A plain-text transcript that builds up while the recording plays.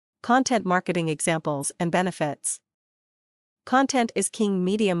Content marketing examples and benefits. Content is king,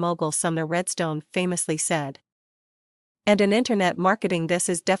 media mogul Sumner Redstone famously said. And in internet marketing, this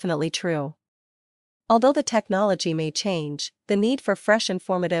is definitely true. Although the technology may change, the need for fresh,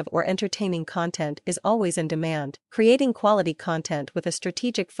 informative, or entertaining content is always in demand. Creating quality content with a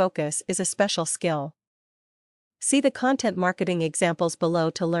strategic focus is a special skill. See the content marketing examples below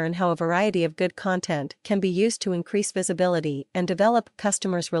to learn how a variety of good content can be used to increase visibility and develop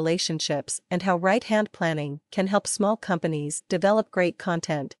customers' relationships, and how right-hand planning can help small companies develop great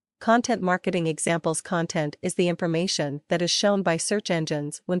content. Content marketing examples. Content is the information that is shown by search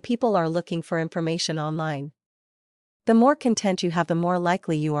engines when people are looking for information online. The more content you have, the more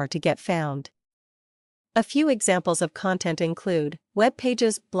likely you are to get found. A few examples of content include web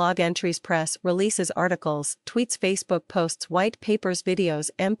pages, blog entries, press releases, articles, tweets, Facebook posts, white papers, videos,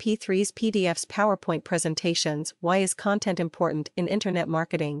 MP3s, PDFs, PowerPoint presentations. Why is content important in internet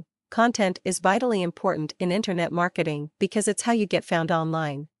marketing? Content is vitally important in internet marketing because it's how you get found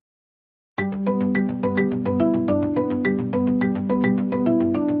online.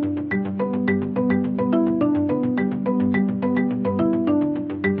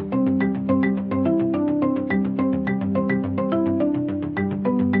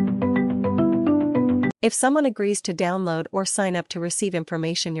 If someone agrees to download or sign up to receive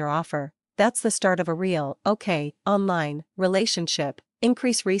information you offer, that's the start of a real, okay, online relationship.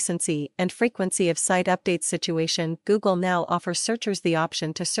 Increase recency and frequency of site updates situation. Google now offers searchers the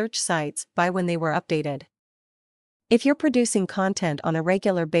option to search sites by when they were updated. If you're producing content on a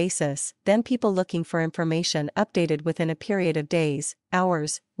regular basis, then people looking for information updated within a period of days,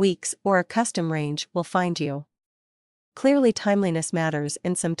 hours, weeks, or a custom range will find you. Clearly, timeliness matters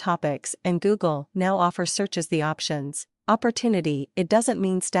in some topics, and Google now offers searches the options. Opportunity. It doesn't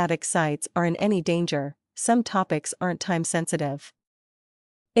mean static sites are in any danger. Some topics aren't time sensitive.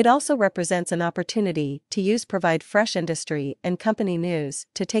 It also represents an opportunity to provide fresh industry and company news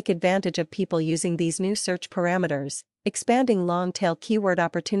to take advantage of people using these new search parameters. Expanding long-tail keyword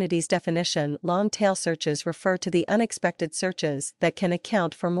opportunities. Definition. Long-tail searches refer to the unexpected searches that can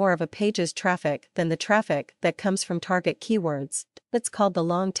account for more of a page's traffic than the traffic that comes from target keywords. It's called the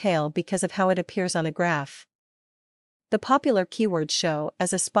long tail because of how it appears on a graph. The popular keywords show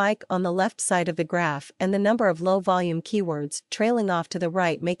as a spike on the left side of the graph, and the number of low-volume keywords trailing off to the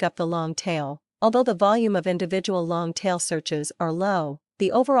right make up the long tail. Although the volume of individual long-tail searches are low,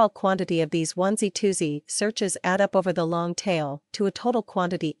 the overall quantity of these onesie-twosie searches add up over the long tail to a total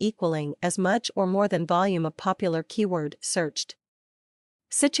quantity equaling as much or more than volume of popular keyword searched.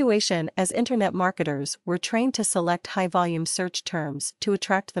 Situation. As internet marketers, we're trained to select high-volume search terms to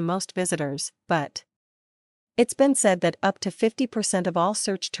attract the most visitors, but it's been said that up to 50% of all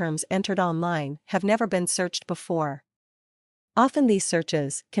search terms entered online have never been searched before. Often these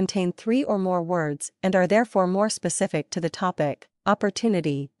searches contain 3 or more words and are therefore more specific to the topic.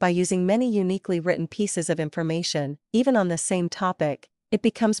 Opportunity. By using many uniquely written pieces of information, even on the same topic, it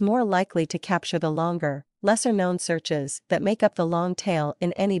becomes more likely to capture the longer, lesser-known searches that make up the long tail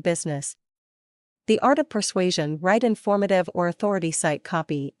in any business. The art of persuasion. Write informative or authority site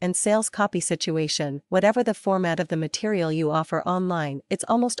copy and sales copy. Situation. Whatever the format of the material you offer online, it's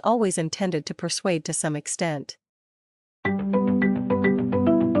almost always intended to persuade to some extent.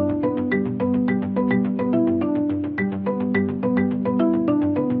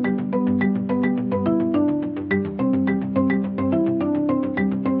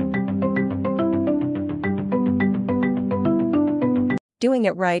 Doing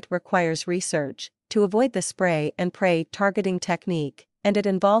it right requires research to avoid the spray and pray targeting technique, and it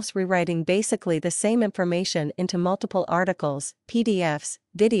involves rewriting basically the same information into multiple articles, PDFs,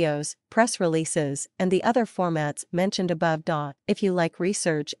 videos, press releases, and the other formats mentioned above. If you like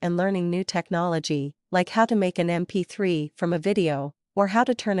research and learning new technology, like how to make an MP3 from a video, or how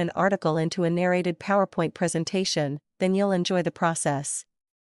to turn an article into a narrated PowerPoint presentation, then you'll enjoy the process.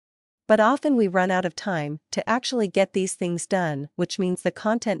 But often we run out of time to actually get these things done, which means the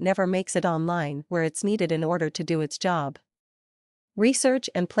content never makes it online where it's needed in order to do its job. Research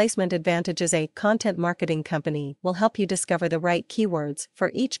and placement advantages. A content marketing company will help you discover the right keywords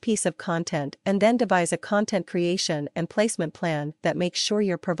for each piece of content and then devise a content creation and placement plan that makes sure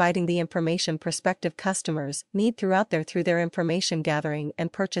you're providing the information prospective customers need through their information gathering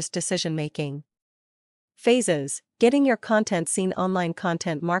and purchase decision making. Phases. Getting your content seen online.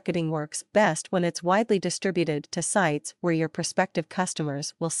 Content marketing works best when it's widely distributed to sites where your prospective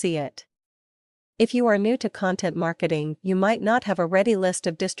customers will see it. If you are new to content marketing, you might not have a ready list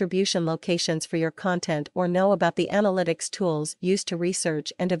of distribution locations for your content or know about the analytics tools used to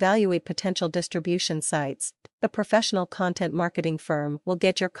research and evaluate potential distribution sites. A professional content marketing firm will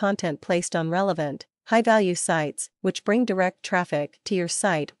get your content placed on relevant, high-value sites, which bring direct traffic to your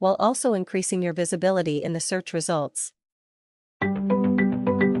site while also increasing your visibility in the search results.